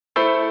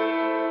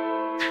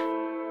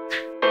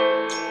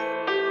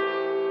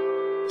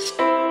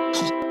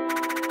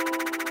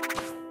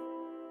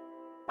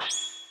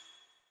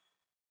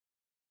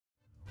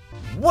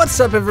What's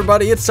up,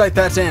 everybody? It's Scythe,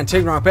 that's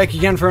Antignrock, back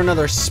again for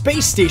another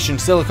Space Station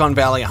Silicon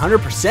Valley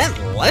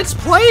 100% Let's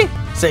Play?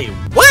 Say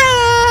what?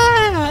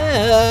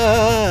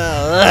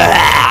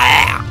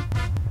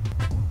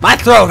 My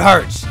throat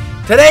hurts.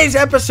 Today's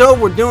episode,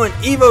 we're doing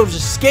EVO'S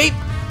ESCAPE,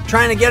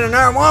 trying to get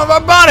another one of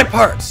our body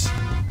parts.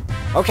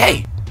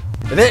 Okay,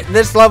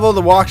 this level,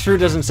 the walkthrough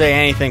doesn't say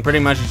anything. Pretty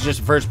much it's just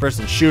a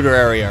first-person shooter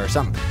area or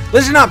something.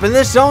 Listen up, in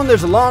this zone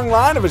there's a long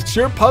line of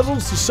obscure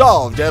puzzles to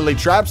solve, deadly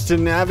traps to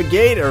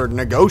navigate or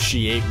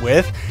negotiate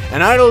with,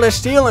 an idol to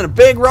steal, and a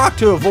big rock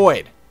to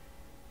avoid.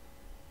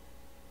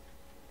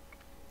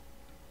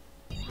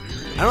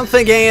 I don't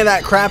think any of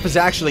that crap is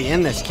actually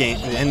in this game,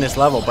 in this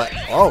level, but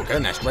oh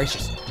goodness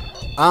gracious.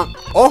 I'll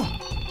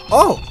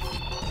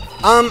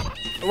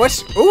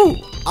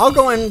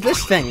go in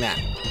this thing then.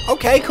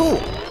 Okay, cool.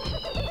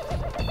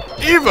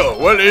 Evo,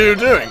 what are you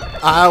doing?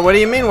 What do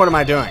you mean, what am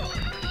I doing?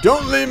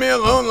 Don't leave me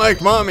alone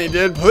like Mommy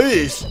did,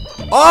 please.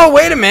 Oh,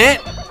 wait a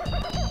minute.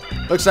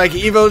 Looks like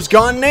Evo's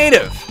gone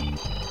native.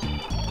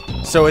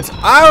 So it's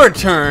our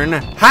turn.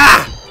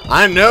 Ha!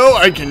 I know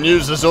I can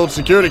use this old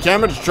security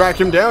camera to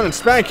track him down and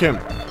spank him.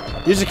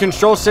 Use the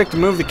control stick to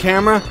move the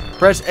camera.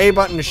 Press A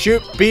button to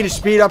shoot. B to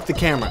speed up the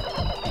camera.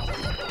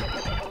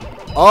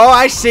 Oh,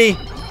 I see.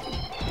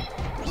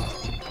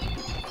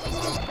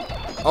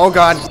 Oh,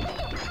 God.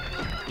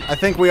 I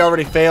think we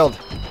already failed.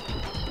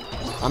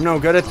 I'm no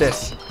good at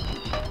this.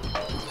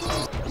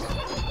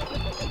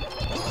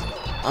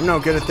 I'm no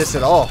good at this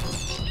at all.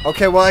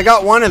 Okay, well, I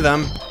got one of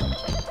them.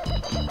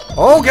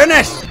 Oh,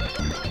 goodness!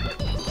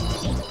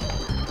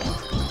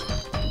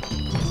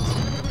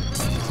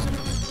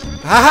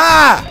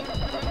 Haha!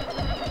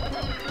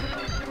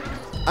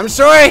 I'm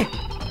sorry!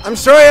 I'm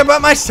sorry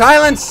about my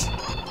silence!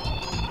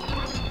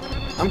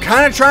 I'm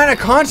kind of trying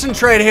to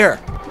concentrate here.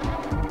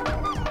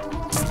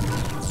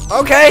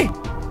 Okay!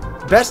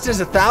 Best is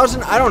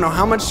 1,000. I don't know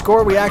how much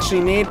score we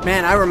actually need.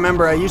 Man, I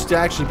remember I used to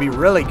actually be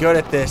really good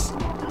at this.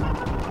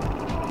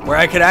 Where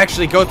I could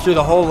actually go through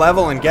the whole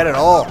level and get it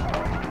all.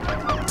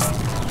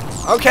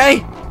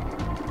 Okay.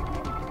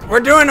 We're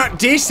doing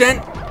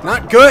decent.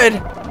 Not good.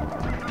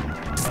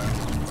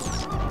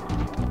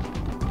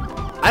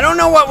 I don't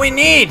know what we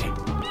need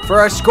for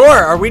our score.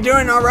 Are we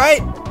doing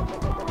alright?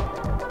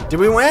 Did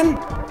we win?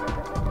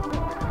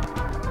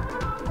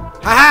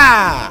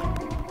 Haha!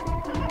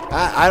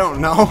 I don't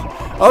know.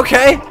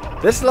 Okay,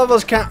 this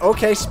level's kind of,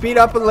 okay, speed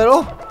up a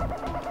little.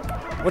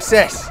 What's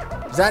this?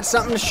 Is that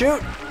something to shoot?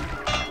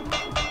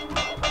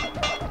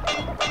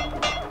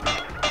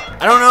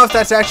 I don't know if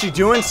that's actually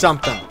doing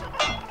something.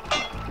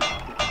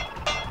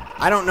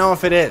 I don't know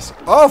if it is.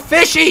 Oh,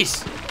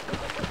 fishies!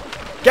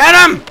 Get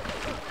them!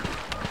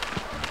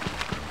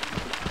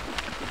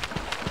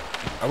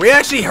 Are we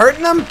actually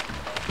hurting them?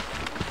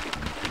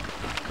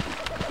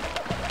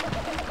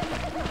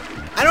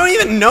 I don't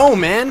even know,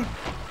 man.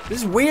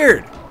 This is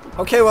weird.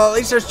 Okay, well, at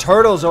least there's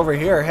turtles over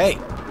here. Hey.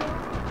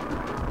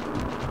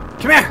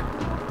 Come here.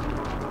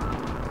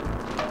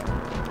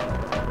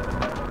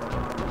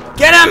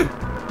 Get him!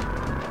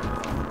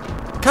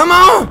 Come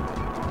on!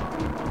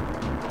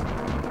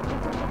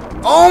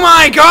 Oh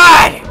my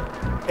God!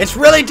 It's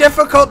really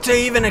difficult to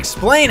even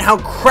explain how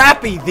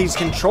crappy these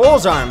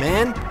controls are,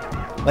 man.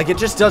 Like, it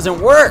just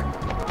doesn't work.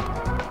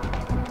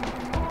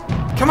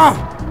 Come on.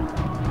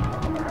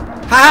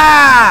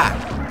 Ha!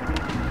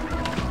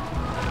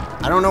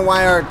 I don't know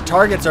why our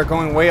targets are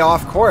going way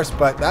off course,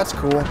 but that's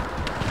cool.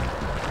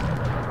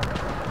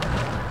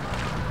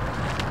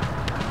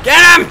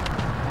 Get him!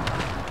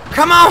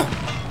 Come on!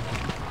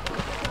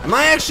 Am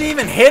I actually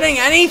even hitting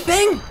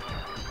anything?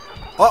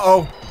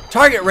 Uh-oh.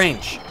 Target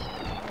range.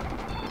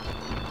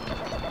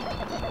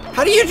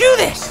 How do you do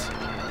this?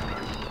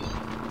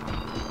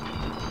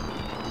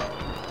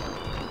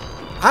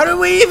 How do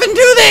we even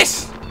do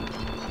this?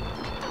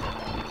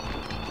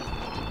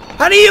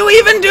 How do you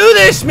even do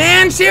this,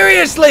 man?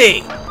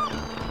 Seriously!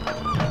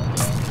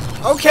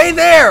 Okay,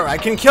 there. I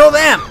can kill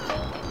them.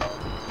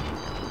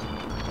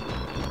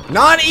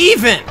 Not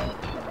even.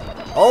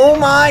 Oh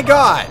my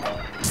God.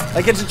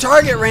 Like, it's a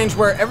target range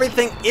where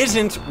everything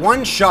isn't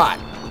one shot.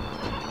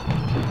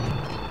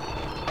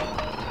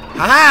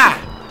 Haha!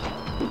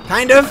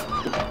 Kind of.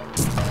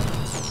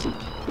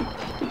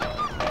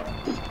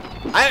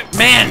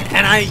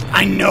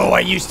 I know I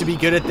used to be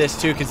good at this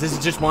too, because this is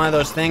just one of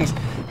those things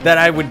that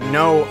I would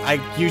know I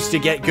used to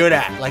get good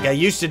at. Like, I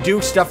used to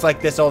do stuff like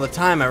this all the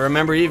time. I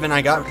remember even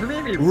I got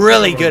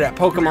really good at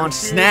Pokemon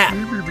Snap.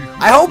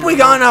 I hope we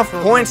got enough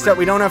points that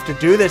we don't have to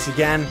do this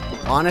again,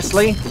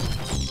 honestly.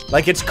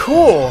 Like, it's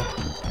cool.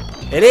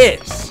 It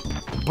is.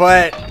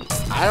 But,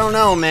 I don't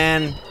know,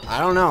 man. I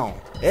don't know.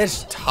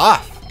 It's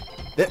tough.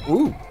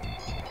 Ooh.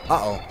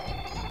 Uh-oh.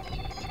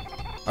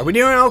 Are we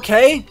doing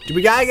okay? Do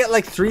we gotta get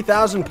like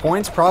 3,000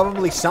 points?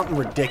 Probably something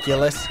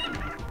ridiculous.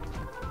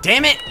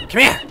 Damn it!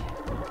 Come here!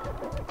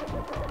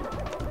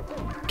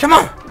 Come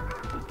on!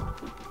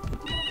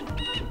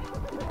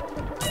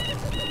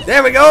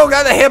 There we go!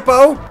 Got the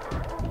hippo!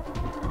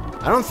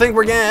 I don't think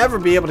we're gonna ever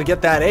be able to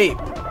get that ape.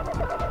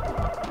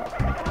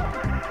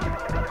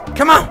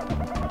 Come on!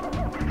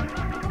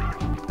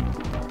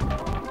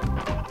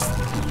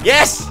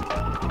 Yes!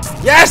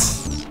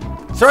 Yes!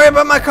 Sorry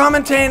about my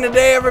commentating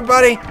today,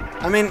 everybody.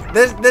 I mean,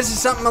 this is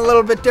something a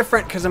little bit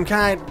different because I'm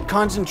kind of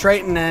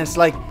concentrating and it's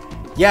like,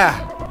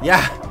 yeah.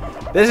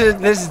 This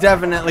is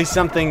definitely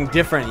something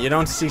different. You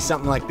don't see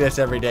something like this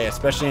every day,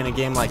 especially in a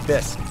game like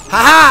this.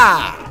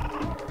 Ha-ha!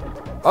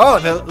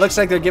 Oh, looks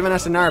like they're giving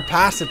us another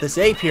pass at this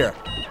ape here.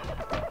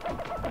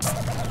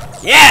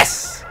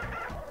 Yes!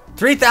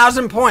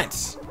 3,000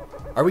 points.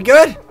 Are we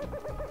good?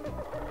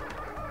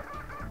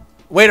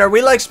 Wait, are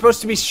we like supposed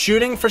to be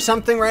shooting for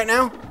something right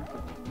now?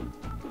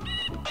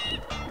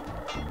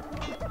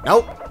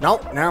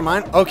 Nope, never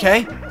mind.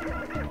 Okay.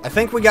 I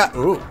think we got...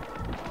 Ooh.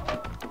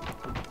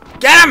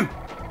 Get him!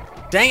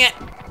 Dang it.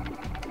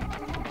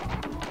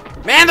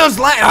 Man, those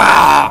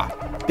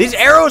these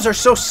arrows are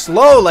so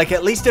slow. Like,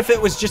 at least if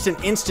it was just an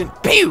instant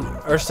pew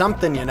or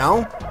something, you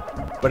know?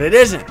 But it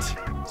isn't.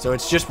 So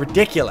it's just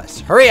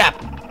ridiculous. Hurry up.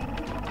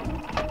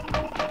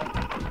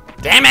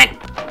 Damn it.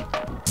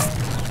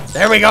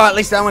 There we go. At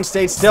least that one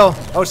stayed still.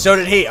 Oh, so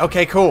did he.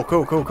 Okay, cool.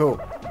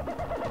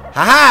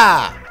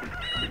 Haha.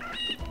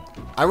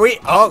 Are we?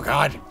 Oh,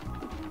 God.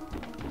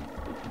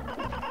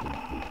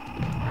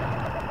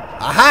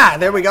 Aha,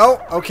 there we go.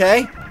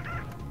 Okay.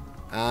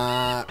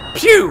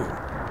 Pew!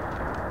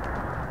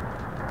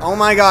 Oh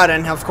my god,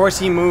 and of course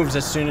he moves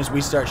as soon as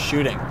we start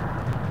shooting.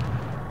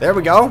 There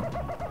we go.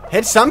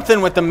 Hit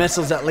something with the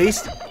missiles at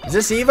least. Is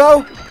this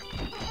Evo?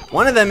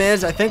 One of them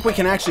is. I think we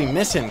can actually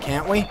miss him,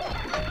 can't we?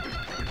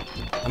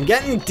 I'm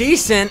getting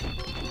decent.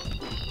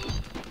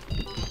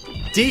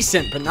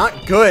 Decent, but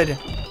not good.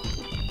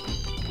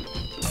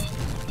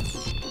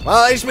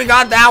 Well, at least we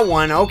got that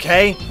one.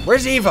 Okay.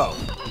 Where's Evo?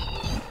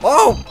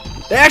 Oh!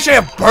 They actually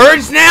have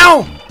birds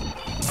now?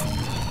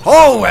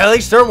 Oh, well, at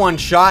least they're one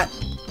shot.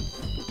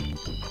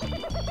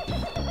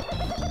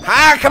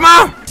 Ah, come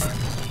on!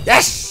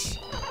 Yes!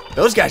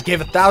 Those guys gave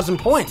 1,000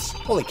 points.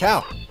 Holy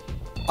cow.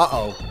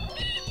 Uh-oh.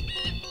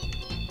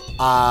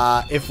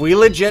 If we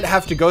legit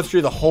have to go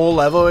through the whole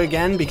level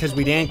again because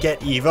we didn't get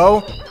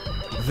Evo,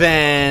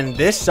 then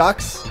this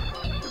sucks.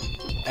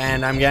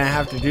 And I'm gonna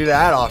have to do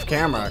that off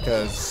camera,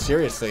 because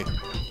seriously.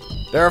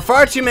 There are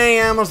far too many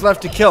animals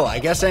left to kill. I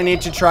guess I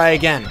need to try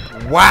again.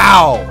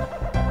 Wow!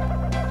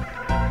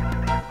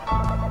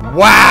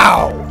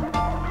 Wow!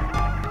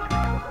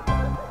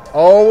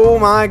 Oh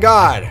my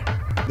god.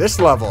 This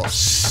level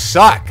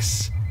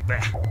sucks.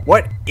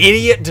 What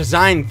idiot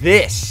designed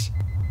this?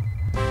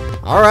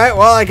 Alright,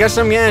 well, I guess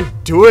I'm gonna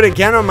do it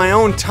again on my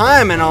own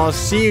time, and I'll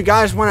see you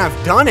guys when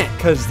I've done it,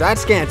 because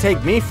that's gonna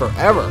take me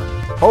forever.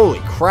 Holy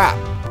crap.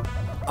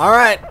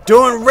 Alright,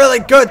 doing really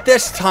good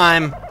this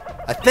time.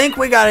 I think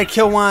we gotta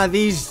kill one of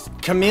these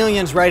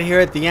chameleons right here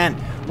at the end.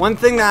 One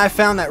thing that I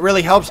found that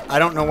really helps, I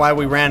don't know why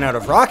we ran out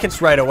of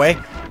rockets right away,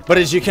 but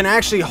is you can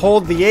actually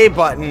hold the A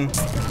button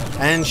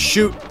and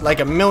shoot like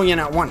 1,000,000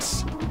 at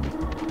once.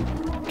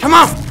 Come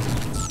on!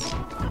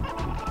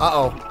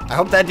 Uh-oh. I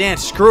hope that didn't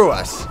screw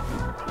us.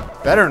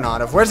 Better not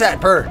have. Where's that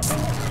bird?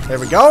 There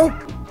we go.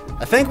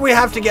 I think we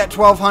have to get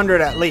 1,200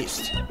 at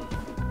least.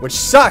 Which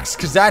sucks,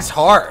 because that's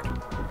hard.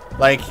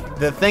 Like,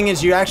 the thing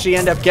is you actually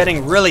end up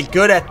getting really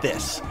good at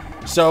this.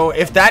 So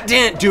if that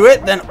didn't do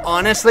it, then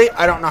honestly,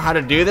 I don't know how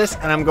to do this,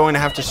 and I'm going to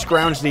have to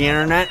scrounge the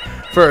internet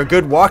for a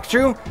good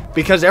walkthrough,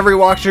 because every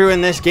walkthrough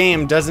in this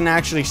game doesn't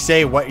actually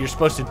say what you're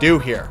supposed to do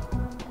here.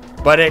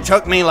 But it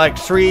took me like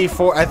 3,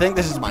 4, I think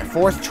this is my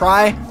 4th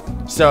try.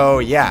 So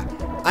yeah,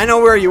 I know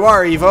where you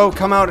are, Evo.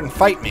 Come out and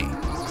fight me.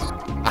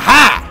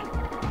 Aha!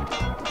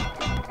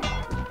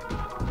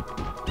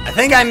 I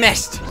think I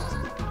missed.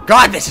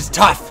 God, this is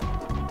tough.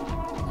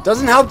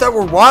 Doesn't help that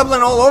we're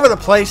wobbling all over the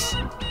place.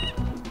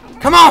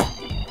 Come on!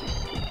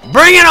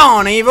 Bring it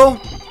on, Evo!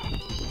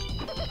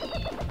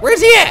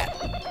 Where's he at?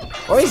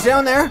 Oh, he's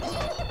down there.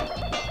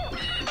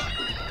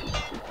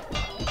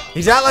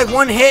 He's at like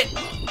 1 hit.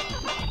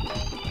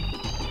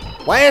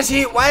 Why is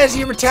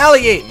he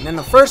retaliating in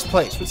the first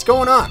place? What's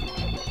going on?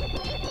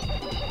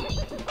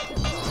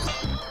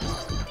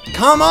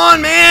 Come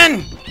on,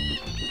 man!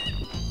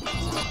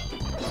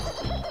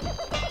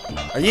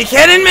 Are you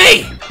kidding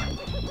me?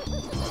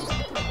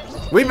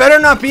 We better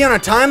not be on a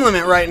time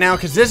limit right now,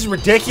 because this is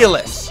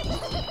ridiculous.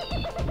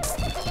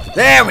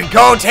 There we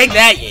go. Take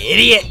that, you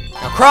idiot.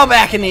 Now crawl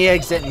back in the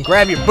exit and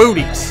grab your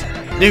booties.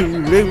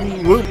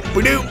 Boo!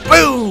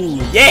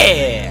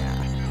 Yeah!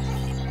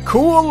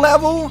 Cool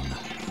level,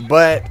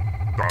 but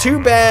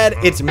too bad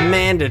it's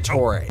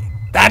mandatory.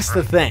 That's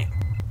the thing.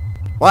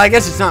 Well, I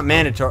guess it's not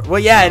mandatory. Well,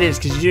 yeah, it is,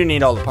 because you do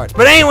need all the parts.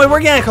 But anyway, we're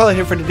going to call it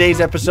here for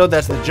today's episode.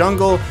 That's the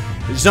jungle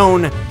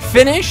zone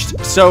finished.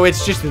 So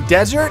it's just the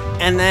desert,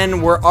 and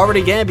then we're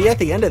already going to be at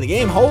the end of the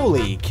game.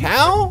 Holy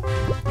cow.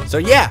 So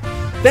yeah,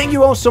 thank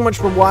you all so much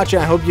for watching.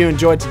 I hope you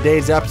enjoyed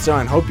today's episode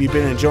and hope you've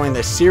been enjoying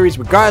this series,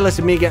 regardless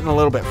of me getting a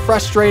little bit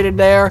frustrated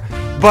there.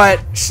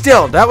 But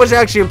still, that was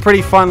actually a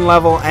pretty fun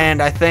level,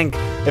 and I think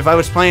if I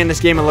was playing this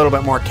game a little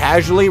bit more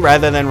casually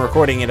rather than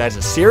recording it as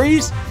a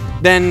series,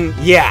 then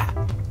yeah,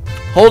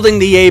 Holding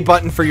the A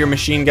button for your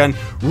machine gun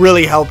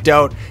really helped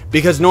out,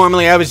 because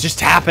normally I was just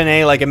tapping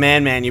A like a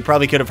man. You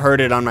probably could have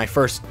heard it on my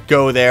first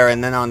go there,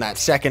 and then on that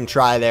second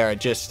try there, it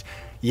just,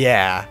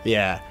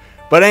 yeah.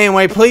 But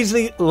anyway, please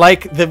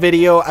like the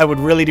video. I would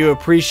really do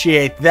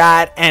appreciate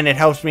that, and it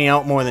helps me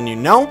out more than you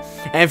know.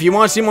 And if you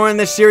want to see more in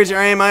this series or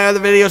any of my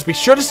other videos, be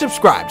sure to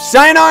subscribe.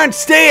 Sayonara and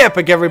stay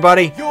epic,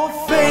 everybody!